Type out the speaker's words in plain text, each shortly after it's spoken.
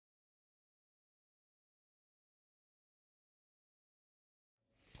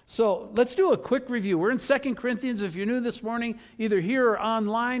So let's do a quick review. We're in 2 Corinthians. If you're new this morning, either here or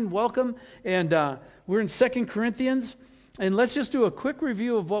online, welcome. And we're in 2 Corinthians. And let's just do a quick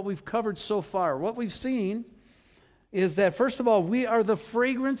review of what we've covered so far. What we've seen is that, first of all, we are the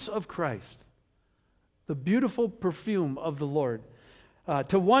fragrance of Christ, the beautiful perfume of the Lord.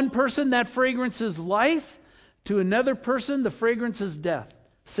 To one person, that fragrance is life. To another person, the fragrance is death.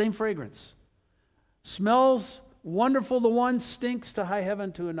 Same fragrance. Smells wonderful to one, stinks to high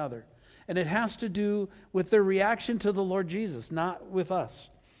heaven to another. And it has to do with their reaction to the Lord Jesus, not with us.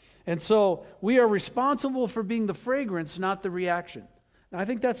 And so we are responsible for being the fragrance, not the reaction. Now, I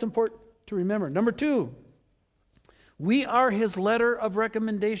think that's important to remember. Number 2, we are His letter of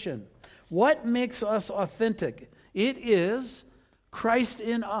recommendation. What makes us authentic? It is Christ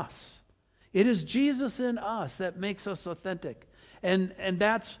in us. It is Jesus in us that makes us authentic. And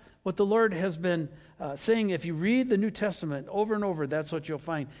that's what the Lord has been saying. If you read the New Testament over and over, that's what you'll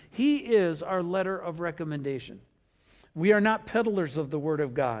find. He is our letter of recommendation. We are not peddlers of the Word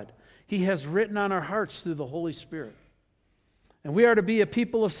of God. He has written on our hearts through the Holy Spirit. And we are to be a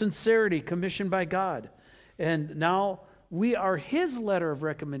people of sincerity commissioned by God. And now we are His letter of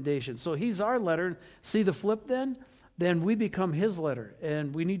recommendation. So He's our letter. See the flip then? Then we become His letter.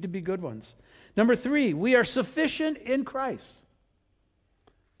 And we need to be good ones. Number 3, we are sufficient in Christ.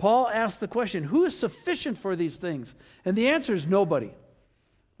 Paul asked the question, who is sufficient for these things? And the answer is nobody,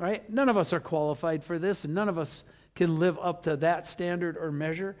 right? None of us are qualified for this, and none of us can live up to that standard or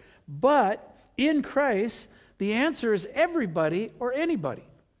measure. But in Christ, the answer is everybody or anybody.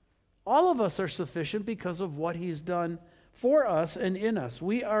 All of us are sufficient because of what He's done for us and in us.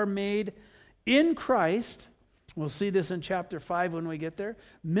 We are made in Christ. We'll see this in chapter 5 when we get there.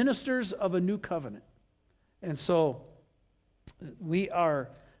 Ministers of a new covenant. And so we are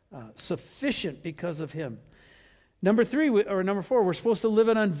sufficient because of Him. Number 4, we're supposed to live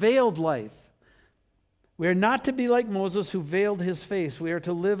an unveiled life. We are not to be like Moses who veiled his face. We are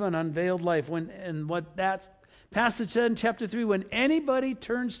to live an unveiled life. And what that passage said in chapter 3, when anybody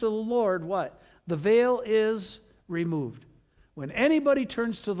turns to the Lord, what? The veil is removed. When anybody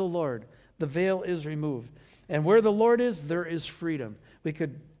turns to the Lord, the veil is removed. And where the Lord is, there is freedom. We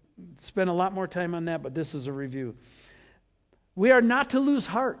could spend a lot more time on that, but this is a review. We are not to lose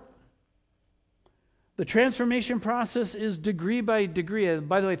heart. The transformation process is degree by degree. And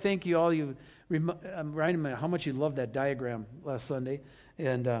by the way, thank you all. You reminded me how much you loved that diagram last Sunday,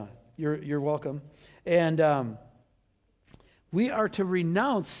 and you're welcome. And we are to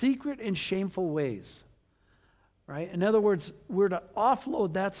renounce secret and shameful ways. Right? In other words, we're to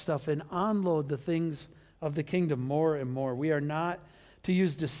offload that stuff and onload the things of the kingdom more and more. We are not to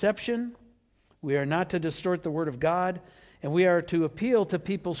use deception. We are not to distort the word of God. And we are to appeal to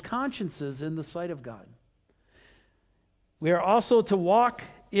people's consciences in the sight of God. We are also to walk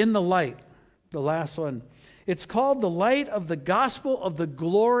in the light. The last one. It's called the light of the gospel of the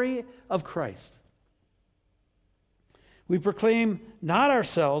glory of Christ. We proclaim not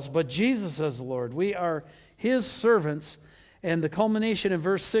ourselves, but Jesus as Lord. We are His servants. And the culmination in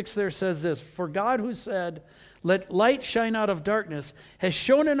verse 6 there says this, for God who said, let light shine out of darkness, has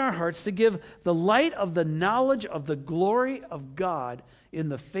shone in our hearts to give the light of the knowledge of the glory of God in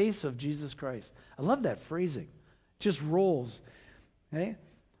the face of Jesus Christ. I love that phrasing. It just rolls. Okay?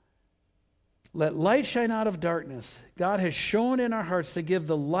 Let light shine out of darkness. God has shone in our hearts to give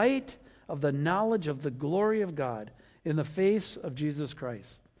the light of the knowledge of the glory of God in the face of Jesus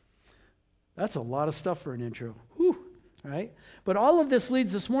Christ. That's a lot of stuff for an intro. Whew. Right? But all of this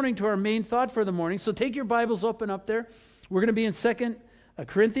leads this morning to our main thought for the morning. So take your Bibles open up there. We're going to be in 2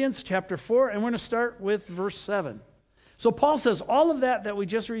 Corinthians chapter 4, and we're going to start with verse 7. So Paul says all of that we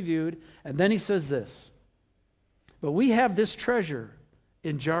just reviewed, and then he says this. But we have this treasure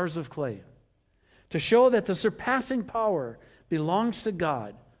in jars of clay to show that the surpassing power belongs to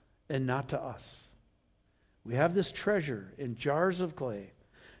God and not to us. We have this treasure in jars of clay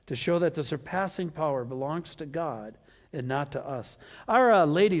to show that the surpassing power belongs to God and not to us. Our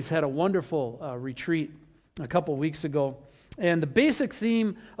ladies had a wonderful retreat a couple weeks ago, and the basic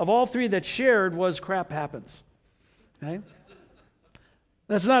theme of all three that shared was crap happens. Okay?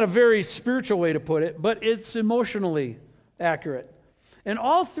 That's not a very spiritual way to put it, but it's emotionally accurate. And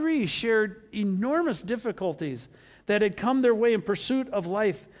all three shared enormous difficulties that had come their way in pursuit of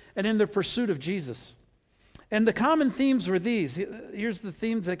life and in their pursuit of Jesus. And the common themes were these. Here's the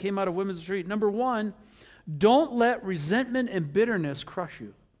themes that came out of Women's Retreat. Number 1, don't let resentment and bitterness crush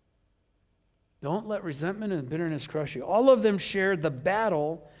you. Don't let resentment and bitterness crush you. All of them shared the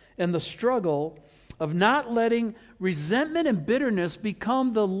battle and the struggle of not letting resentment and bitterness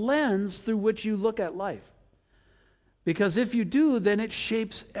become the lens through which you look at life. Because if you do, then it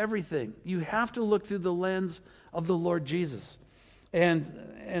shapes everything. You have to look through the lens of the Lord Jesus.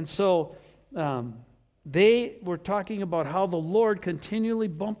 And so they were talking about how the Lord continually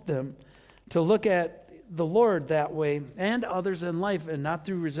bumped them to look at the Lord that way and others in life and not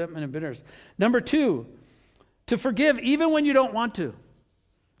through resentment and bitterness. Number 2, to forgive even when you don't want to.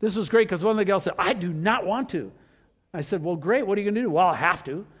 This was great because one of the gals said, I do not want to. I said, well, great. What are you going to do? Well, I'll have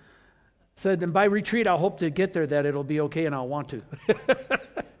to. Said, and by retreat, I'll hope to get there that it'll be okay and I'll want to.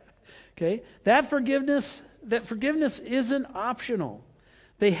 Okay? That forgiveness isn't optional.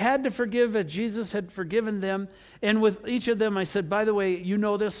 They had to forgive as Jesus had forgiven them. And with each of them, I said, by the way, you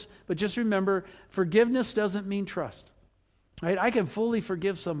know this, but just remember, forgiveness doesn't mean trust. Right? I can fully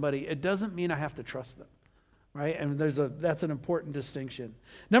forgive somebody. It doesn't mean I have to trust them. Right? And that's an important distinction.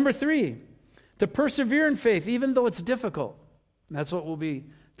 Number 3, to persevere in faith, even though it's difficult. And that's what we'll be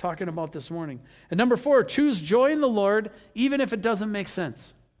talking about this morning. And number 4, choose joy in the Lord, even if it doesn't make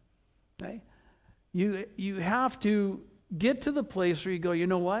sense. Okay? You have to get to the place where you go, you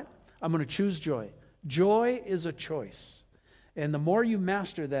know what? I'm going to choose joy. Joy is a choice. And the more you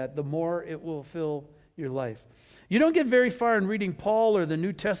master that, the more it will fill your life. You don't get very far in reading Paul or the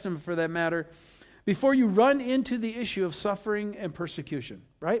New Testament for that matter before you run into the issue of suffering and persecution,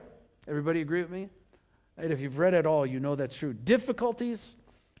 right? Everybody agree with me? Right? If you've read it all, you know that's true. Difficulties,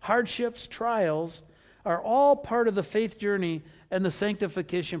 hardships, trials are all part of the faith journey and the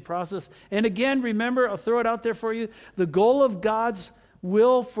sanctification process. And again, remember, I'll throw it out there for you, the goal of God's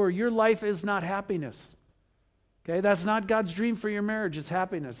will for your life is not happiness. Okay, that's not God's dream for your marriage, it's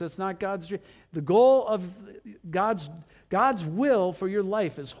happiness. That's not God's dream. The goal of God's will for your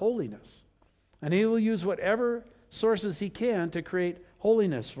life is holiness. And He will use whatever sources He can to create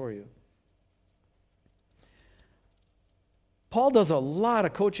holiness for you. Paul does a lot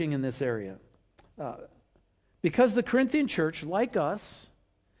of coaching in this area. Because the Corinthian church, like us,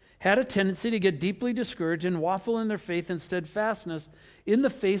 had a tendency to get deeply discouraged and waffle in their faith and steadfastness in the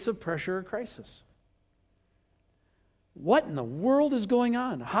face of pressure or crisis. What in the world is going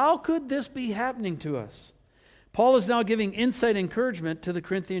on? How could this be happening to us? Paul is now giving insight and encouragement to the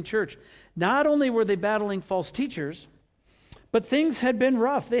Corinthian church. Not only were they battling false teachers, but things had been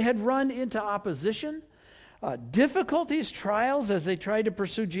rough. They had run into opposition, difficulties, trials as they tried to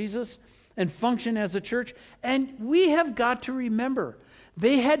pursue Jesus and function as a church. And we have got to remember,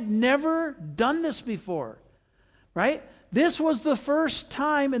 they had never done this before, right? This was the first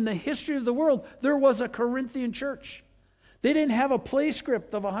time in the history of the world there was a Corinthian church. They didn't have a play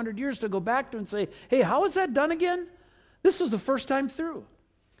script of 100 years to go back to and say, hey, how is that done again? This was the first time through.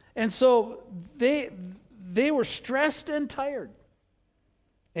 And so they were stressed and tired.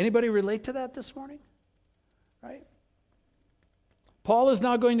 Anybody relate to that this morning? Right? Paul is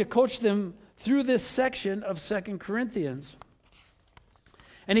now going to coach them through this section of 2 Corinthians.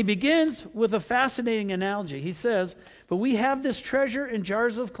 And he begins with a fascinating analogy. He says, but we have this treasure in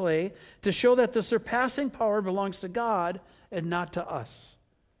jars of clay to show that the surpassing power belongs to God and not to us.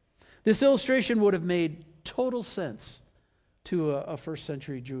 This illustration would have made total sense to a first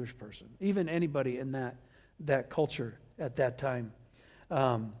century Jewish person, even anybody in that culture at that time.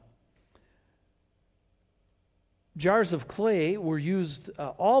 Jars of clay were used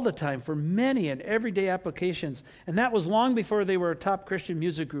all the time for many and everyday applications, and that was long before they were a top Christian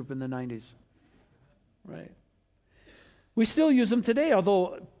music group in the 90s. Right? We still use them today,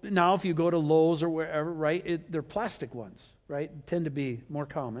 although now if you go to Lowe's or wherever, right, they're plastic ones, right, tend to be more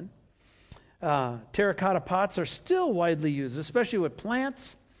common. Terracotta pots are still widely used, especially with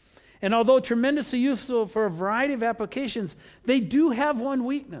plants. And although tremendously useful for a variety of applications, they do have one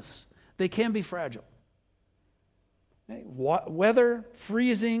weakness. They can be fragile. Okay? Weather,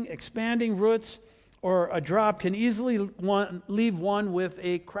 freezing, expanding roots, or a drop can easily leave one with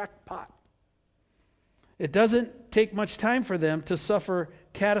a cracked pot. It doesn't take much time for them to suffer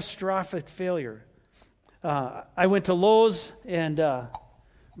catastrophic failure. I went to Lowe's and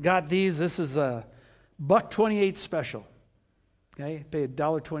got these. This is a $1.28 special. Okay, paid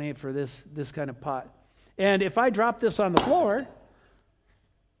 $1.28 for this kind of pot. And if I drop this on the floor,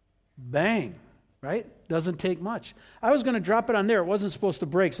 bang, right? Doesn't take much. I was going to drop it on there. It wasn't supposed to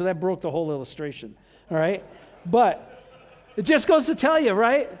break, so that broke the whole illustration. All right? But it just goes to tell you,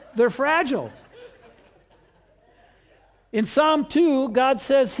 right? They're fragile. In Psalm 2, God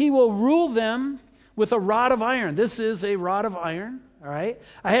says He will rule them with a rod of iron. This is a rod of iron. All right?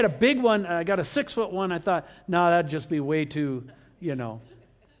 I had a big one. I got a 6-foot one. I thought, no, that'd just be way too,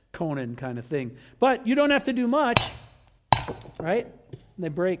 Conan kind of thing. But you don't have to do much, right? They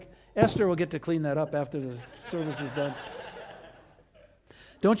break. Esther will get to clean that up after the service is done.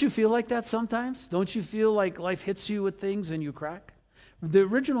 Don't you feel like that sometimes? Don't you feel like life hits you with things and you crack? The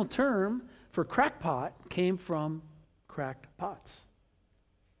original term for crackpot came from cracked pots,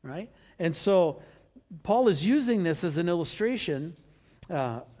 right? And so Paul is using this as an illustration,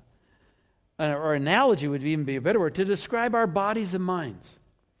 or analogy would even be a better word, to describe our bodies and minds.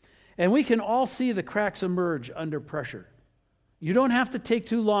 And we can all see the cracks emerge under pressure. You don't have to take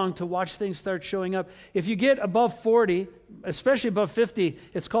too long to watch things start showing up. If you get above 40, especially above 50,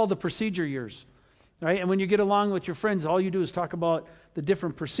 it's called the procedure years, right? And when you get along with your friends, all you do is talk about the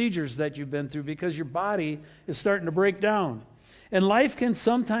different procedures that you've been through because your body is starting to break down. And life can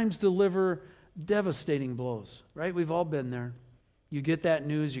sometimes deliver devastating blows, right? We've all been there. You get that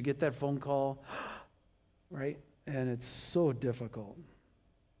news, you get that phone call, right? And it's so difficult.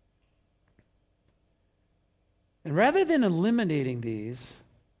 And rather than eliminating these,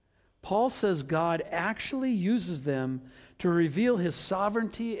 Paul says God actually uses them to reveal his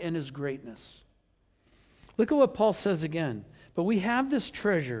sovereignty and his greatness. Look at what Paul says again. But we have this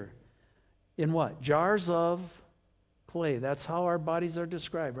treasure in what? Jars of clay. That's how our bodies are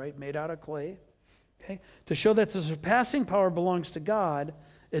described, right? Made out of clay. Okay? To show that the surpassing power belongs to God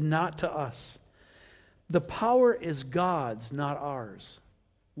and not to us. The power is God's, not ours.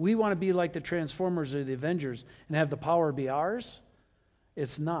 We want to be like the Transformers or the Avengers and have the power be ours.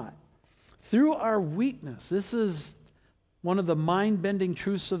 It's not. Through our weakness, this is one of the mind-bending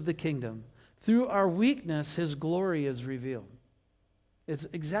truths of the kingdom. Through our weakness, his glory is revealed. It's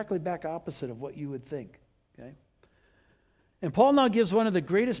exactly back opposite of what you would think. Okay? And Paul now gives one of the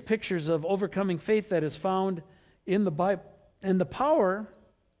greatest pictures of overcoming faith that is found in the Bible. And the power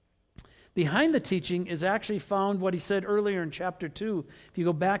behind the teaching is actually found what he said earlier in chapter 2. If you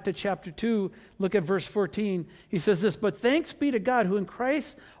go back to chapter 2, look at verse 14. He says this, "But thanks be to God who in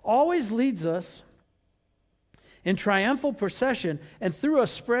Christ always leads us in triumphal procession and through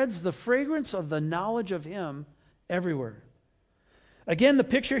us spreads the fragrance of the knowledge of him everywhere." Again, the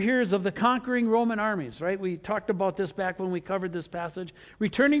picture here is of the conquering Roman armies, right? We talked about this back when we covered this passage.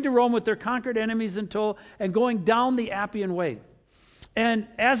 Returning to Rome with their conquered enemies in tow and going down the Appian Way. And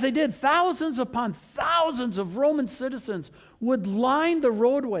as they did, thousands upon thousands of Roman citizens would line the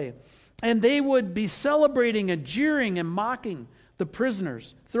roadway, and they would be celebrating and jeering and mocking the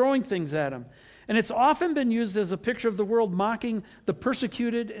prisoners, throwing things at them. And it's often been used as a picture of the world mocking the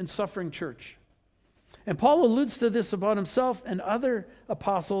persecuted and suffering church. And Paul alludes to this about himself and other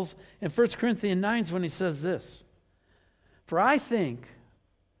apostles in 1 Corinthians 9 when he says this, "For I think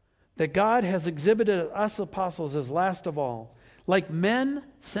that God has exhibited us apostles as last of all, like men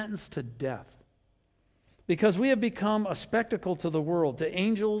sentenced to death, because we have become a spectacle to the world, to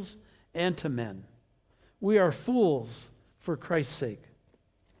angels and to men. We are fools for Christ's sake."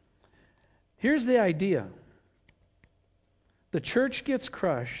 Here's the idea. The church gets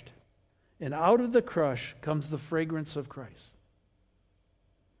crushed, and out of the crush comes the fragrance of Christ.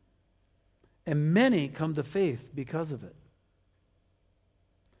 And many come to faith because of it.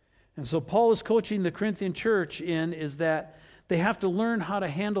 And so Paul is coaching the Corinthian church is that they have to learn how to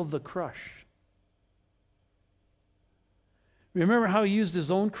handle the crush. Remember how he used his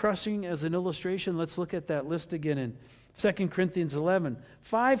own crushing as an illustration? Let's look at that list again in 2 Corinthians 11.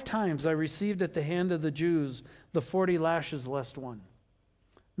 5 times I received at the hand of the Jews the 40 lashes less one.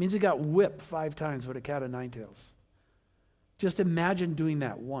 Means he got whipped 5 times with a cat of 9 tails. Just imagine doing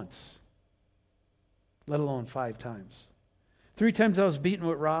that once, let alone 5 times. 3 times I was beaten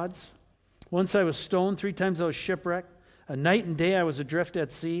with rods. Once I was stoned. 3 times I was shipwrecked. A night and day I was adrift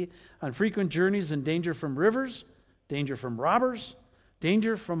at sea, on frequent journeys in danger from rivers, danger from robbers,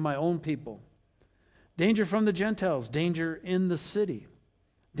 danger from my own people, danger from the Gentiles, danger in the city,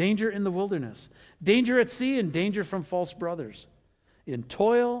 danger in the wilderness, danger at sea, and danger from false brothers, in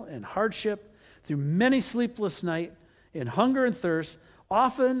toil and hardship, through many sleepless nights, in hunger and thirst,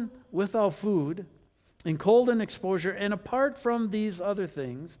 often without food, in cold and exposure. And apart from these other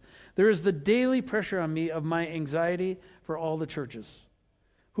things, there is the daily pressure on me of my anxiety for all the churches.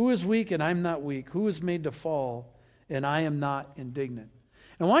 Who is weak and I'm not weak? Who is made to fall and I am not indignant?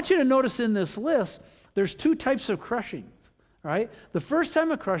 And I want you to notice in this list, there's 2 types of crushing. Right? The first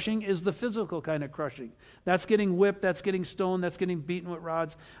time of crushing is the physical kind of crushing. That's getting whipped, that's getting stoned, that's getting beaten with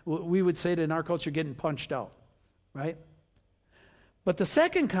rods. We would say that in our culture, getting punched out. Right? But the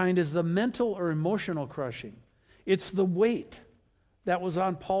second kind is the mental or emotional crushing. It's the weight that was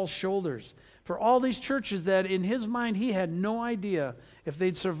on Paul's shoulders for all these churches that in his mind he had no idea if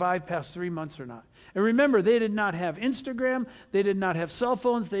they'd survive past 3 months or not. And remember, they did not have Instagram, they did not have cell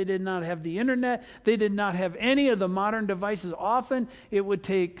phones, they did not have the internet, they did not have any of the modern devices. Often it would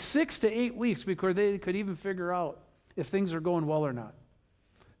take 6 to 8 weeks before they could even figure out if things are going well or not.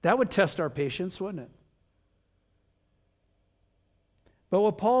 That would test our patience, wouldn't it? But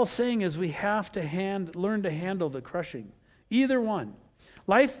what Paul's saying is we have to learn to handle the crushing. Either one.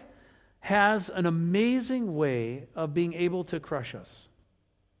 Life has an amazing way of being able to crush us.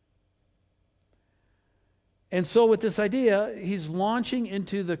 And so with this idea, he's launching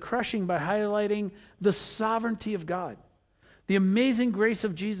into the crushing by highlighting the sovereignty of God, the amazing grace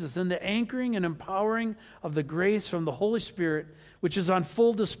of Jesus, and the anchoring and empowering of the grace from the Holy Spirit, which is on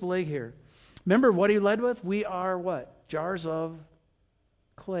full display here. Remember what he led with? We are what? Jars of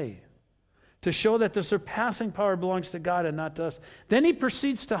clay. To show that the surpassing power belongs to God and not to us. Then he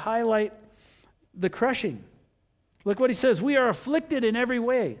proceeds to highlight the crushing. Look what he says. We are afflicted in every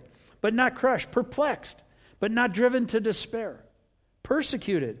way, but not crushed. Perplexed, but not driven to despair.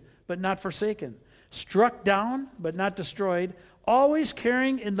 Persecuted, but not forsaken. Struck down, but not destroyed. Always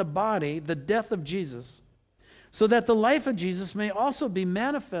carrying in the body the death of Jesus, so that the life of Jesus may also be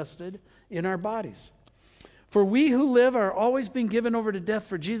manifested in our bodies. For we who live are always being given over to death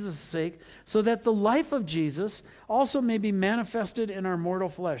for Jesus' sake, so that the life of Jesus also may be manifested in our mortal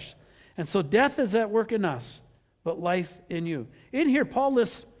flesh. And so death is at work in us, but life in you. In here, Paul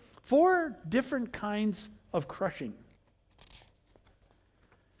lists 4 different kinds of crushing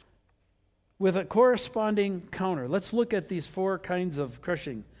with a corresponding counter. Let's look at these 4 kinds of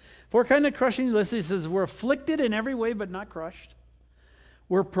crushing. 4 kinds of crushing listed. He says, we're afflicted in every way, but not crushed.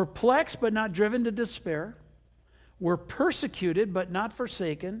 We're perplexed, but not driven to despair. We're persecuted, but not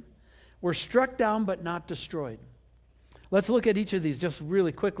forsaken. We're struck down, but not destroyed. Let's look at each of these just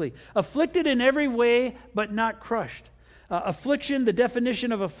really quickly. Afflicted in every way, but not crushed. Affliction, the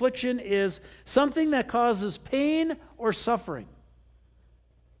definition of affliction is something that causes pain or suffering.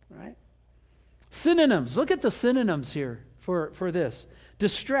 Right? Synonyms. Look at the synonyms here for this.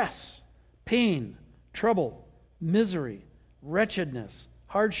 Distress, pain, trouble, misery, wretchedness,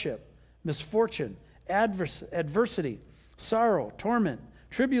 hardship, misfortune, adversity, sorrow, torment,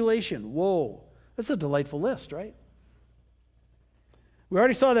 tribulation, woe. That's a delightful list, right? We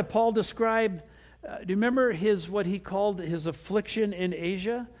already saw that Paul described, do you remember what he called his affliction in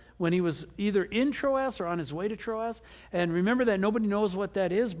Asia? When he was either in Troas or on his way to Troas. And remember that nobody knows what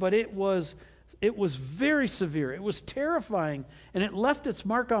that is, but it was very severe. It was terrifying, and it left its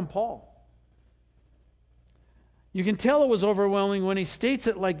mark on Paul. You can tell it was overwhelming when he states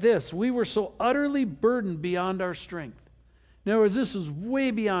it like this: we were so utterly burdened beyond our strength. In other words, this is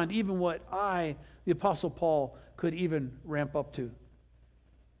way beyond even what the Apostle Paul, could even ramp up to.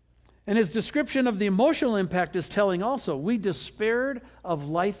 And his description of the emotional impact is telling also. We despaired of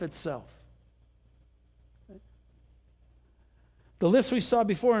life itself. The list we saw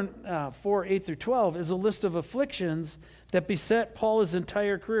before in 4:8-12 is a list of afflictions that beset Paul's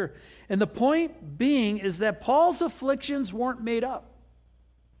entire career. And the point being is that Paul's afflictions weren't made up.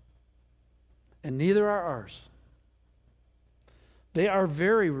 And neither are ours. They are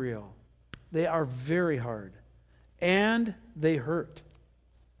very real. They are very hard. And they hurt.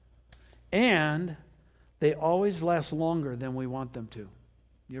 And they always last longer than we want them to.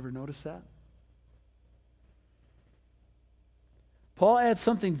 You ever notice that? Paul adds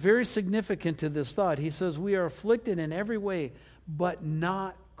something very significant to this thought. He says, we are afflicted in every way, but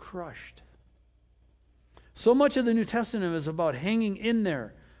not crushed. So much of the New Testament is about hanging in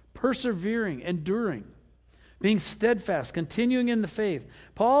there, persevering, enduring, being steadfast, continuing in the faith.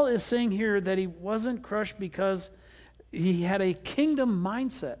 Paul is saying here that he wasn't crushed because he had a kingdom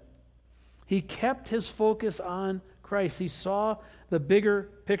mindset. He kept his focus on Christ. He saw the bigger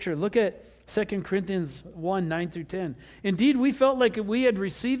picture. Look at 2 Corinthians 1:9-10. Indeed, we felt like we had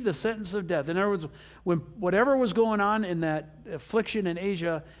received the sentence of death. In other words, when whatever was going on in that affliction in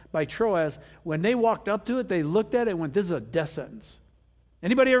Asia by Troas, when they walked up to it, they looked at it and went, this is a death sentence.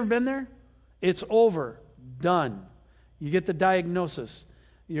 Anybody ever been there? It's over. Done. You get the diagnosis.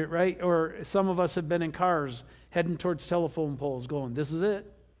 You're right? Or some of us have been in cars heading towards telephone poles going, this is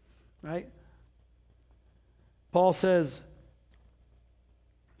it. Right? Paul says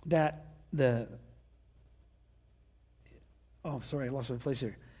that I lost my place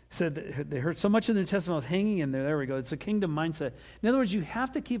here. Said that they heard so much in the New Testament was hanging in there. There we go. It's a kingdom mindset. In other words, you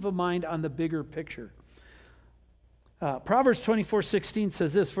have to keep a mind on the bigger picture. Proverbs 24:16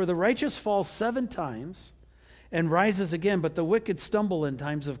 says this: for the righteous falls 7 times and rises again, but the wicked stumble in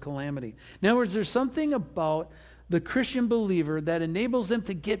times of calamity. In other words, there's something about the Christian believer that enables them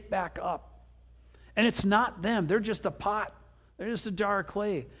to get back up. And it's not them. They're just a pot. They're just a jar of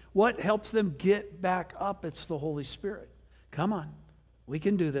clay. What helps them get back up? It's the Holy Spirit. Come on. We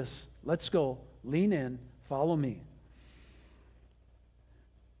can do this. Let's go. Lean in. Follow me.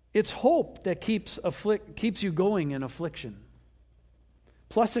 It's hope that keeps you going in affliction.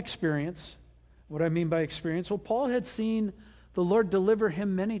 plus experience. What do I mean by experience? Well, Paul had seen the Lord deliver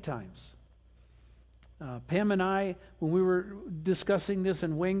him many times. Pam and I, when we were discussing this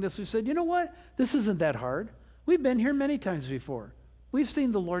and weighing this, we said, you know what? This isn't that hard. We've been here many times before. We've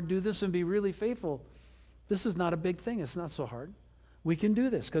seen the Lord do this and be really faithful. This is not a big thing. It's not so hard. We can do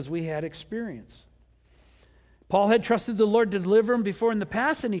this because we had experience. Paul had trusted the Lord to deliver him before in the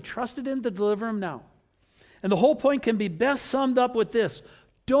past, and he trusted him to deliver him now. And the whole point can be best summed up with this: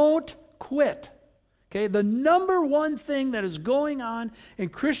 don't quit. Okay, the number one thing that is going on in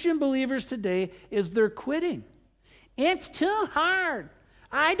Christian believers today is they're quitting. It's too hard.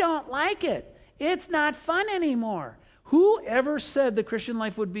 I don't like it. It's not fun anymore. Who ever said the Christian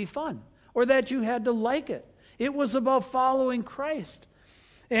life would be fun or that you had to like it? It was about following Christ.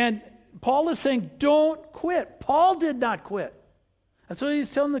 And Paul is saying, don't quit. Paul did not quit. That's what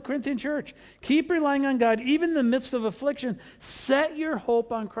he's telling the Corinthian church. Keep relying on God, even in the midst of affliction. Set your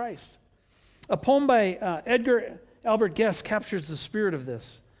hope on Christ. A poem by Edgar Albert Guest captures the spirit of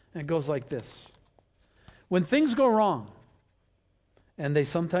this. And it goes like this. When things go wrong, and they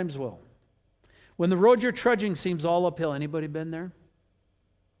sometimes will, when the road you're trudging seems all uphill, anybody been there?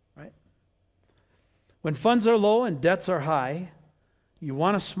 Right? When funds are low and debts are high, you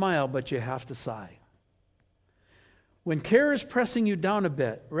want to smile, but you have to sigh. When care is pressing you down a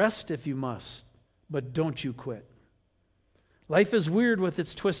bit, rest if you must, but don't you quit. Life is weird with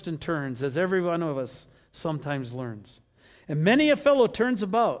its twists and turns, as every one of us sometimes learns. And many a fellow turns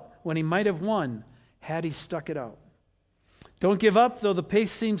about when he might have won had he stuck it out. Don't give up, though the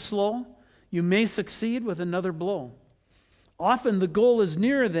pace seems slow. You may succeed with another blow. Often the goal is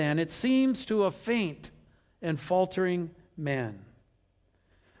nearer than it seems to a faint and faltering man.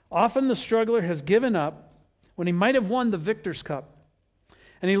 Often the struggler has given up when he might have won the victor's cup.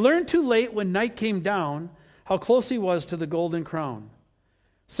 And he learned too late when night came down how close he was to the golden crown.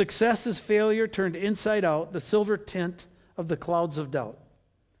 Success is failure turned inside out, the silver tint of the clouds of doubt.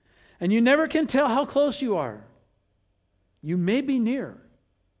 And you never can tell how close you are. You may be near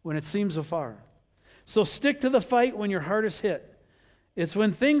when it seems afar. So stick to the fight when your heart is hit. It's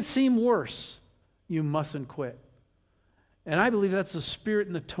when things seem worse, you mustn't quit. And I believe that's the spirit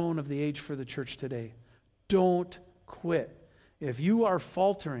and the tone of the age for the church today. Don't quit. If you are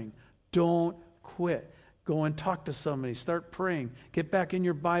faltering, don't quit. Go and talk to somebody. Start praying. Get back in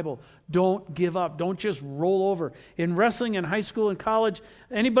your Bible. Don't give up. Don't just roll over. In wrestling, in high school, and college,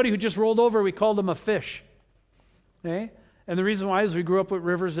 anybody who just rolled over, we called them a fish. Okay? And the reason why is we grew up with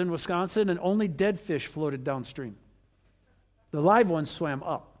rivers in Wisconsin, and only dead fish floated downstream. The live ones swam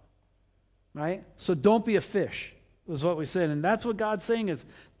up. Right? So don't be a fish, is what we said. And that's what God's saying is,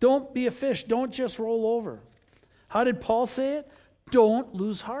 don't be a fish. Don't just roll over. How did Paul say it? Don't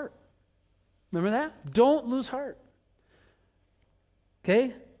lose heart. Remember that? Don't lose heart.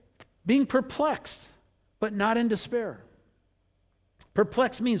 Okay? Being perplexed, but not in despair.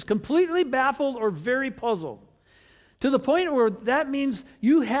 Perplexed means completely baffled or very puzzled. To the point where that means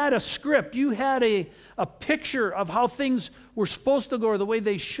you had a script, you had a picture of how things were supposed to go or the way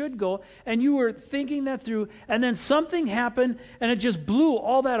they should go, and you were thinking that through, and then something happened and it just blew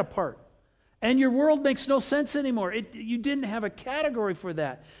all that apart. And your world makes no sense anymore. You didn't have a category for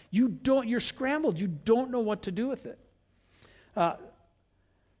that. You're scrambled. You don't know what to do with it.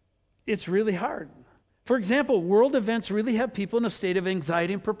 It's really hard. For example, world events really have people in a state of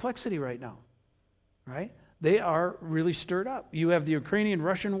anxiety and perplexity right now. Right? They are really stirred up. You have the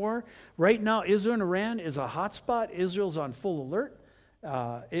Ukrainian-Russian war. Right now, Israel and Iran is a hot spot. Israel's on full alert.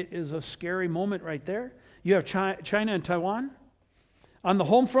 It is a scary moment right there. You have China and Taiwan. On the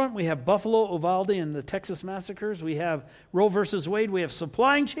home front, we have Buffalo, Uvalde, and the Texas massacres. We have Roe versus Wade. We have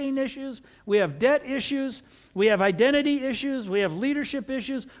supply chain issues. We have debt issues. We have identity issues. We have leadership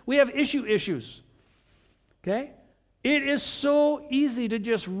issues. We have issues. Okay? It is so easy to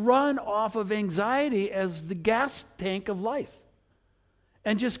just run off of anxiety as the gas tank of life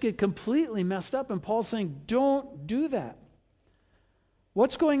and just get completely messed up. And Paul's saying, don't do that.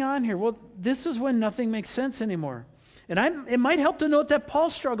 What's going on here? Well, this is when nothing makes sense anymore. And it might help to note that Paul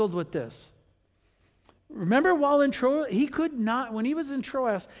struggled with this. Remember while in Troas, when he was in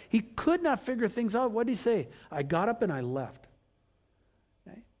Troas, he could not figure things out. What did he say? I got up and I left.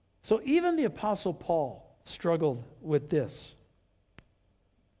 Okay? So even the Apostle Paul struggled with this.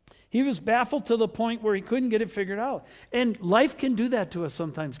 He was baffled to the point where he couldn't get it figured out. And life can do that to us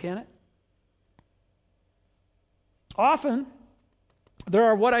sometimes, can it? Often, there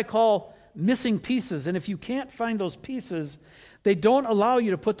are what I call missing pieces, and if you can't find those pieces, they don't allow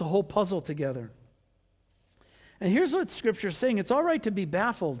you to put the whole puzzle together. And here's what Scripture is saying. It's all right to be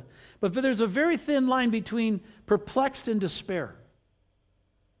baffled, but there's a very thin line between perplexed and despair.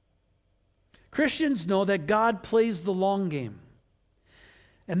 Christians know that God plays the long game.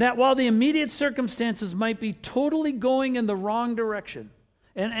 And that while the immediate circumstances might be totally going in the wrong direction,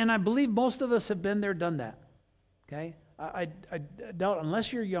 and I believe most of us have been there, done that. Okay? I doubt,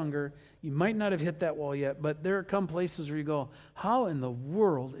 unless you're younger, you might not have hit that wall yet, but there come places where you go, how in the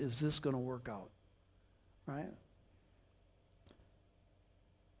world is this going to work out? Right?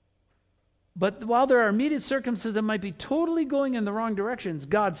 But while there are immediate circumstances that might be totally going in the wrong directions,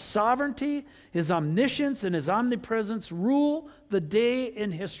 God's sovereignty, His omniscience, and His omnipresence rule the day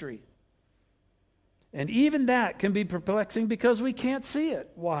in history. And even that can be perplexing because we can't see it.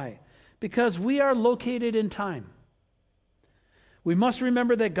 Why? Because we are located in time. We must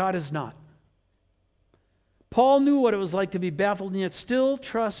remember that God is not. Paul knew what it was like to be baffled and yet still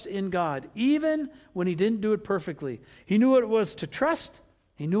trust in God, even when he didn't do it perfectly. He knew what it was to trust.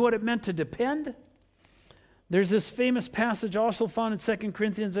 He knew what it meant to depend. There's this famous passage also found in 2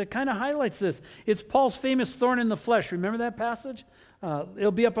 Corinthians that kind of highlights this. It's Paul's famous thorn in the flesh. Remember that passage?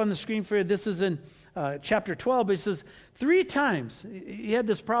 It'll be up on the screen for you. This is in chapter 12. But he says, 3 times, he had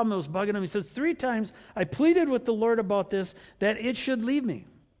this problem that was bugging him. He says, 3 times I pleaded with the Lord about this, that it should leave me.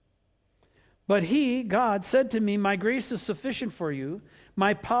 But he, God, said to me, my grace is sufficient for you.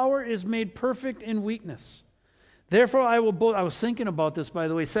 My power is made perfect in weakness. Therefore, I was thinking about this, by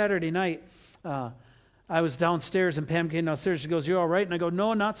the way, Saturday night. I was downstairs, and Pam came downstairs. She goes, you all right? And I go,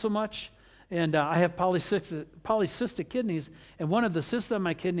 no, not so much. And I have polycystic kidneys, and one of the cysts on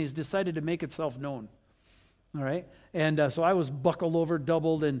my kidneys decided to make itself known. All right? And so I was buckled over,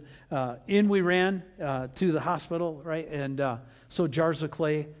 doubled, and in we ran to the hospital, right? And so jars of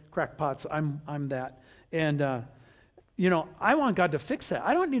clay, crackpots, I'm that. And, I want God to fix that.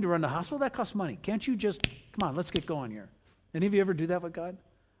 I don't need to run to the hospital. That costs money. Can't you just, come on, let's get going here. Any of you ever do that with God?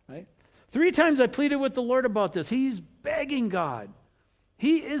 Right? 3 times I pleaded with the Lord about this. He's begging God.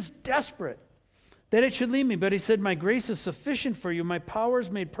 He is desperate that it should leave me. But he said, my grace is sufficient for you. My power is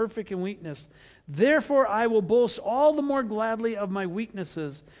made perfect in weakness. Therefore, I will boast all the more gladly of my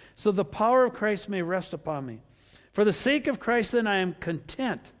weaknesses, so the power of Christ may rest upon me. For the sake of Christ, then, I am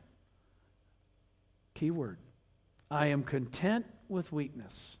content. Key word. I am content with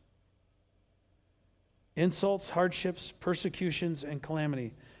weakness. Insults, hardships, persecutions, and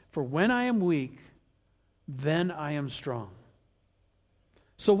calamity. For when I am weak, then I am strong.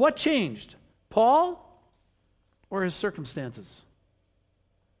 So what changed? Paul or his circumstances?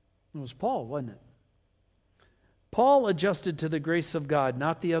 It was Paul, wasn't it? Paul adjusted to the grace of God,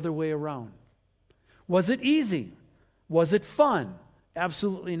 not the other way around. Was it easy? Was it fun?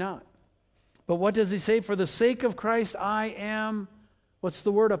 Absolutely not. But what does he say? For the sake of Christ, I am, what's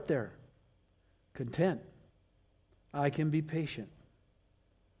the word up there? Content. I can be patient.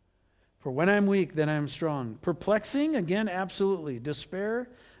 For when I'm weak, then I am strong. Perplexing? Again, absolutely. Despair?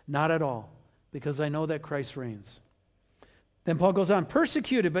 Not at all, because I know that Christ reigns. Then Paul goes on,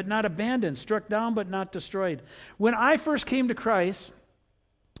 persecuted but not abandoned, struck down but not destroyed. When I first came to Christ,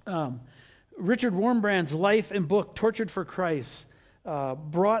 Richard Wurmbrand's life and book, Tortured for Christ,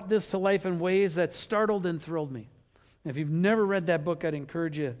 brought this to life in ways that startled and thrilled me. If you've never read that book, I'd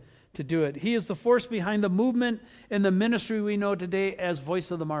encourage you to do it. He is the force behind the movement and the ministry we know today as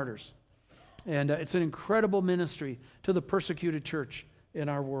Voice of the Martyrs. And it's an incredible ministry to the persecuted church in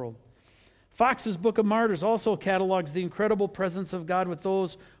our world. Fox's Book of Martyrs also catalogs the incredible presence of God with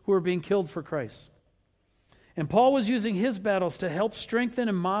those who are being killed for Christ. And Paul was using his battles to help strengthen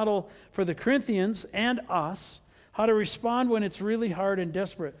and model for the Corinthians and us how to respond when it's really hard and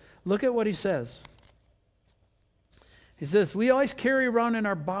desperate. Look at what he says. He says, we always carry around in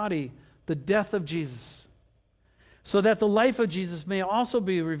our body the death of Jesus, so that the life of Jesus may also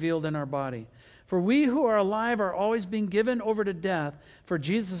be revealed in our body. For we who are alive are always being given over to death for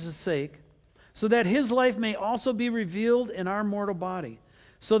Jesus' sake, so that his life may also be revealed in our mortal body.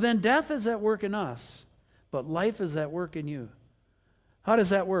 So then death is at work in us, but life is at work in you. How does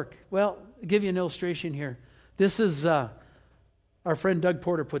that work? Well, I'll give you an illustration here. This is, our friend Doug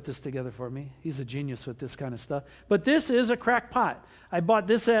Porter put this together for me. He's a genius with this kind of stuff. But this is a crack pot. I bought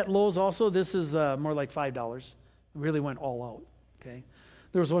this at Lowe's also. This is more like $5. Really went all out, okay?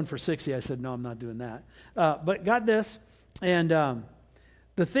 There was one for $60. I said, no, I'm not doing that. But got this. And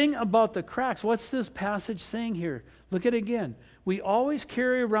the thing about the cracks, what's this passage saying here? Look at it again. We always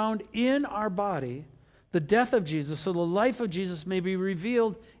carry around in our body the death of Jesus, so the life of Jesus may be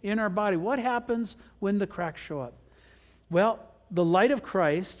revealed in our body. What happens when the cracks show up? Well, the light of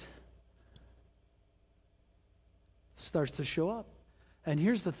Christ starts to show up. And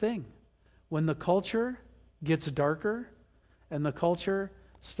here's the thing. When the culture gets darker and the culture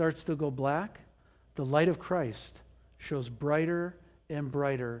starts to go black, the light of Christ shows brighter and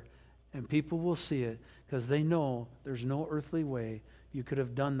brighter And people will see it because they know there's no earthly way you could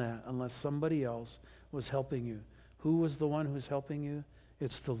have done that unless somebody else was helping you. Who was the one who's helping you?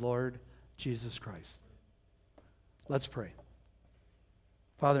 It's the Lord Jesus Christ. Let's pray.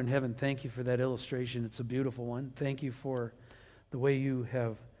 Father in heaven, thank you for that illustration. It's a beautiful one. Thank you for the way you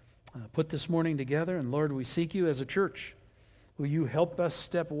have put this morning together. And Lord, we seek you as a church. Will you help us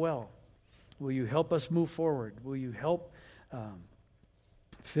step well? Will you help us move forward? Will you help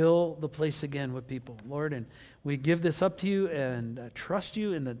fill the place again with people, Lord? And we give this up to you and trust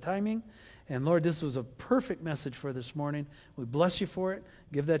you in the timing. And Lord, this was a perfect message for this morning. We bless you for it.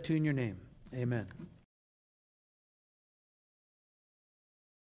 Give that to you in your name. Amen.